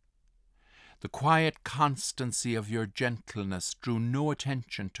lives. The quiet constancy of your gentleness drew no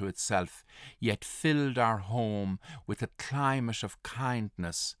attention to itself, yet filled our home with a climate of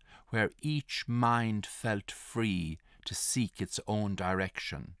kindness where each mind felt free to seek its own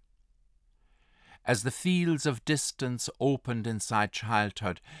direction. As the fields of distance opened inside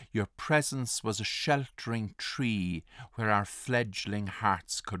childhood, your presence was a sheltering tree where our fledgling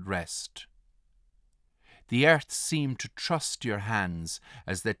hearts could rest. The earth seemed to trust your hands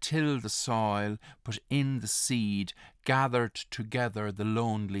as they tilled the soil, put in the seed, gathered together the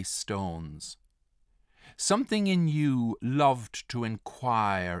lonely stones. Something in you loved to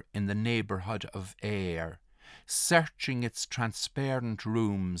inquire in the neighbourhood of air, searching its transparent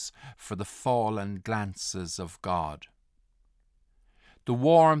rooms for the fallen glances of God. The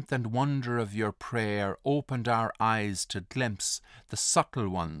warmth and wonder of your prayer opened our eyes to glimpse the subtle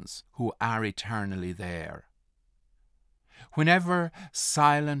ones who are eternally there. Whenever,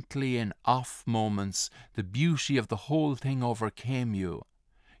 silently in off moments, the beauty of the whole thing overcame you,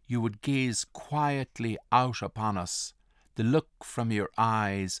 you would gaze quietly out upon us, the look from your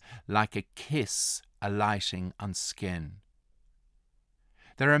eyes like a kiss alighting on skin.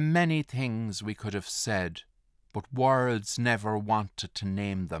 There are many things we could have said, but words never wanted to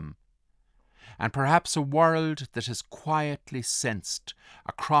name them. And perhaps a world that is quietly sensed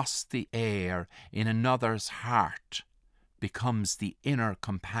across the air in another's heart becomes the inner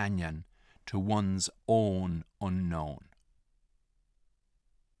companion to one's own unknown.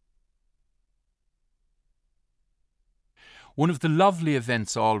 One of the lovely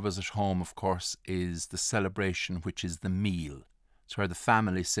events always at home, of course, is the celebration, which is the meal. It's where the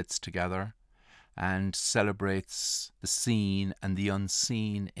family sits together and celebrates the seen and the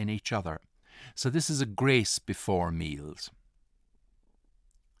unseen in each other. So this is a grace before meals.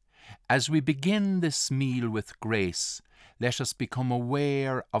 As we begin this meal with grace, let us become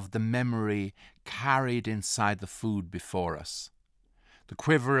aware of the memory carried inside the food before us. The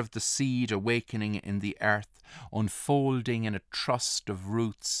quiver of the seed awakening in the earth, unfolding in a trust of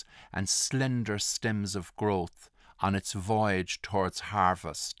roots and slender stems of growth on its voyage towards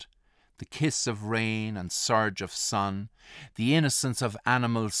harvest. The kiss of rain and surge of sun, the innocence of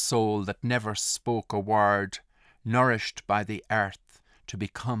animal soul that never spoke a word, nourished by the earth to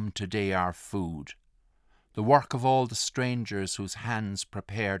become today our food. The work of all the strangers whose hands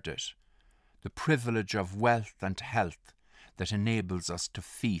prepared it. The privilege of wealth and health that enables us to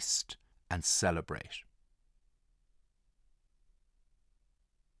feast and celebrate.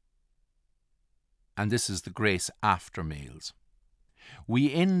 And this is the grace after meals.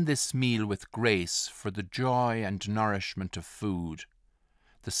 We end this meal with grace for the joy and nourishment of food,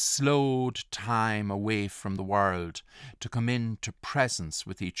 the slowed time away from the world to come into presence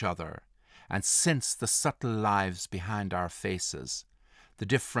with each other and sense the subtle lives behind our faces, the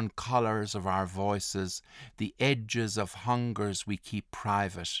different colours of our voices, the edges of hungers we keep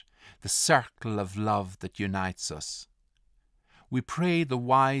private, the circle of love that unites us. We pray the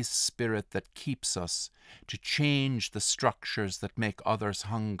wise Spirit that keeps us to change the structures that make others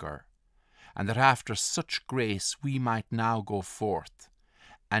hunger, and that after such grace we might now go forth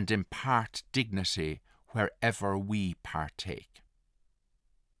and impart dignity wherever we partake.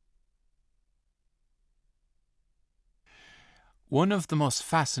 One of the most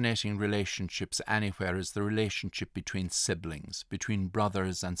fascinating relationships anywhere is the relationship between siblings, between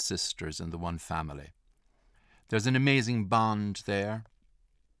brothers and sisters in the one family. There's an amazing bond there.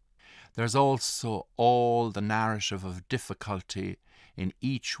 There's also all the narrative of difficulty in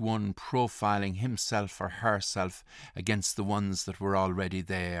each one profiling himself or herself against the ones that were already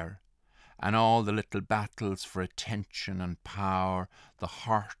there, and all the little battles for attention and power, the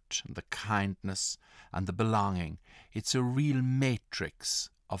hurt and the kindness and the belonging. It's a real matrix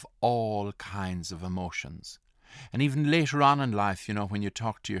of all kinds of emotions. And even later on in life, when you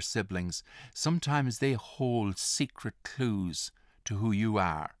talk to your siblings, sometimes they hold secret clues to who you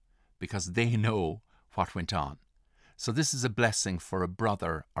are because they know what went on. So this is a blessing for a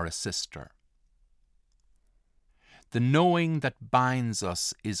brother or a sister. The knowing that binds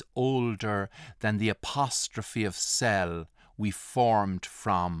us is older than the apostrophe of cell we formed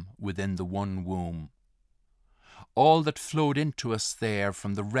from within the one womb. All that flowed into us there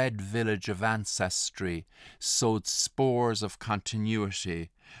from the red village of ancestry sowed spores of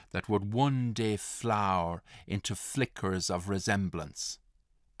continuity that would one day flower into flickers of resemblance.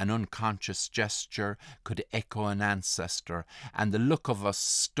 An unconscious gesture could echo an ancestor, and the look of us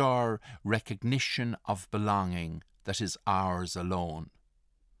stir recognition of belonging that is ours alone.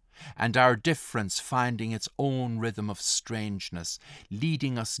 And our difference finding its own rhythm of strangeness,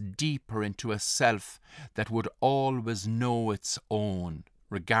 leading us deeper into a self that would always know its own,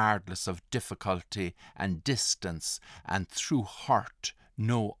 regardless of difficulty and distance, and through hurt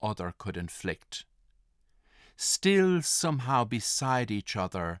no other could inflict. Still somehow beside each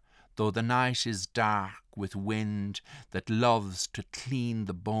other, though the night is dark with wind that loves to clean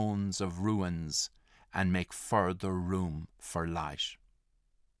the bones of ruins and make further room for light.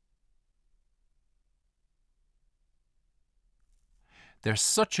 There's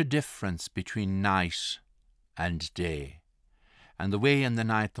such a difference between night and day, and the way in the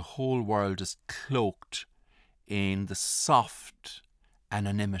night the whole world is cloaked in the soft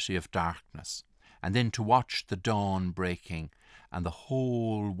anonymity of darkness, and then to watch the dawn breaking and the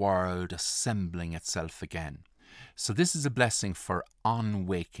whole world assembling itself again. So this is a blessing for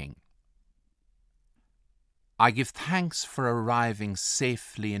on-waking. I give thanks for arriving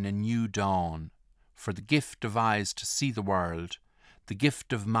safely in a new dawn, for the gift of eyes to see the world, the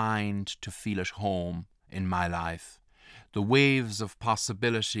gift of mind to feel at home in my life, the waves of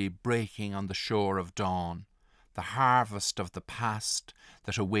possibility breaking on the shore of dawn, the harvest of the past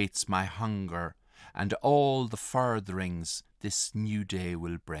that awaits my hunger, and all the furtherings this new day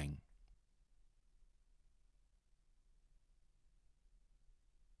will bring.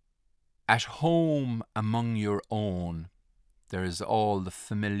 At home among your own, there is all the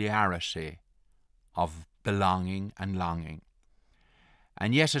familiarity of belonging and longing.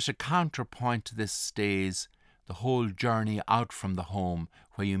 And yet at a counterpoint to this stays the whole journey out from the home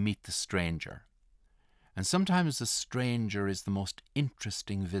where you meet the stranger. And sometimes the stranger is the most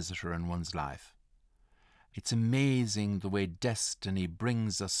interesting visitor in one's life. It's amazing the way destiny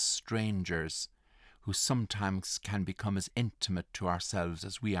brings us strangers who sometimes can become as intimate to ourselves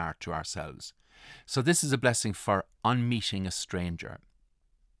as we are to ourselves. So this is a blessing for on meeting a stranger.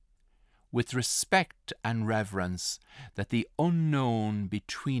 With respect and reverence, that the unknown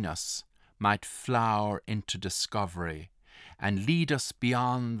between us might flower into discovery and lead us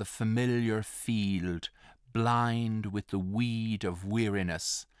beyond the familiar field, blind with the weed of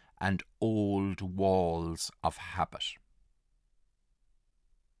weariness and old walls of habit.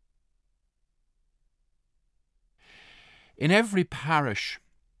 In every parish,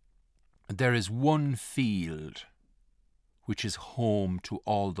 there is one field which is home to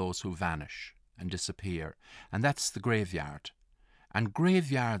all those who vanish and disappear, and that's the graveyard. And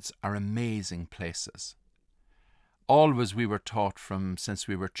graveyards are amazing places. Always we were taught since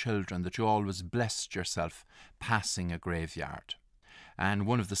we were children that you always blessed yourself passing a graveyard. And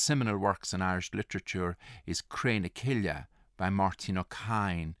one of the seminal works in Irish literature is Craigh Killia by Martin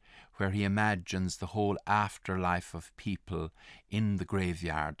O'Kine, where he imagines the whole afterlife of people in the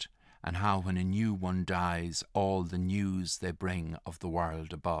graveyard, and how when a new one dies, all the news they bring of the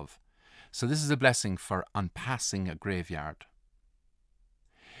world above. So this is a blessing for unpassing a graveyard.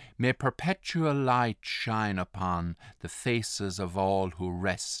 May perpetual light shine upon the faces of all who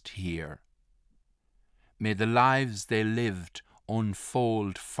rest here. May the lives they lived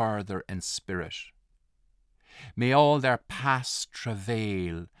unfold further in spirit. May all their past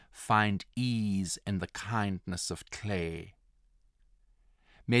travail find ease in the kindness of clay.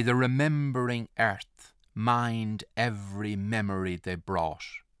 May the remembering earth mind every memory they brought.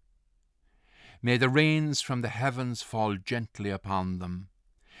 May the rains from the heavens fall gently upon them.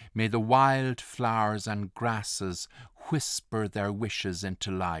 May the wild flowers and grasses whisper their wishes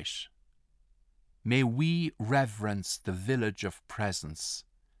into light. May we reverence the village of presence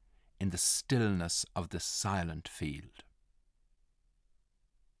in the stillness of the silent field.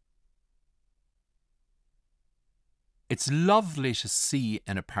 It's lovely to see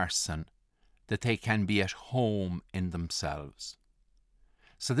in a person that they can be at home in themselves.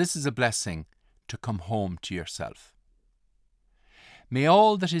 So this is a blessing to come home to yourself. May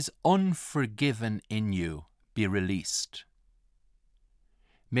all that is unforgiven in you be released.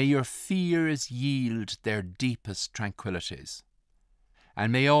 May your fears yield their deepest tranquillities,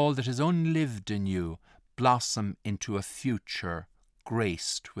 and may all that is unlived in you blossom into a future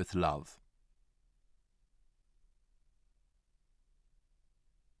graced with love.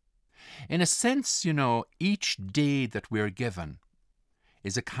 In a sense, each day that we're given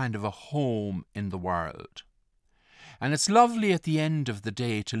is a kind of a home in the world. And it's lovely at the end of the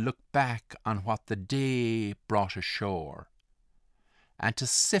day to look back on what the day brought ashore and to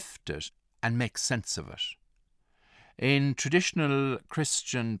sift it and make sense of it. In traditional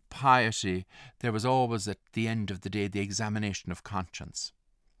Christian piety, there was always at the end of the day the examination of conscience.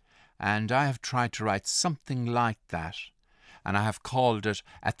 And I have tried to write something like that, and I have called it,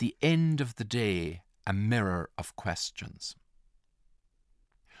 at the end of the day, a mirror of questions.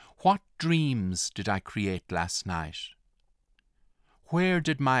 What dreams did I create last night? Where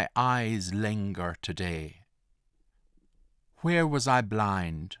did my eyes linger today? Where was I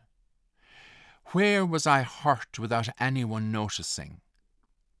blind? Where was I hurt without anyone noticing?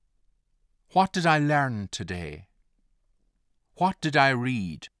 What did I learn today? What did I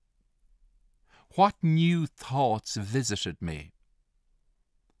read? What new thoughts visited me?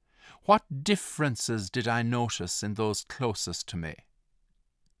 What differences did I notice in those closest to me?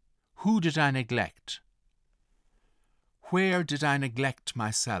 Who did I neglect? Where did I neglect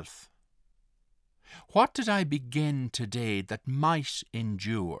myself? What did I begin today that might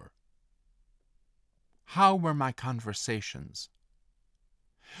endure? How were my conversations?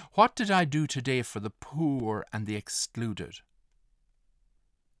 What did I do today for the poor and the excluded?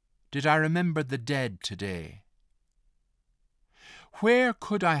 Did I remember the dead today? Where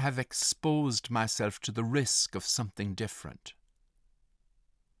could I have exposed myself to the risk of something different?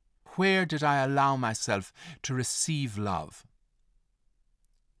 Where did I allow myself to receive love?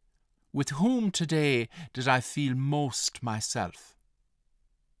 With whom today did I feel most myself?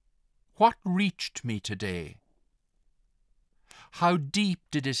 What reached me today? How deep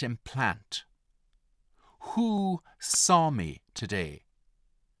did it implant? Who saw me today?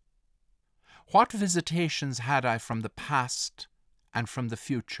 What visitations had I from the past and from the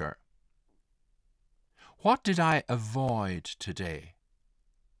future? What did I avoid today?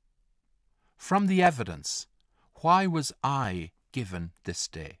 From the evidence, why was I given this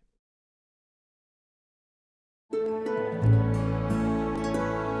day?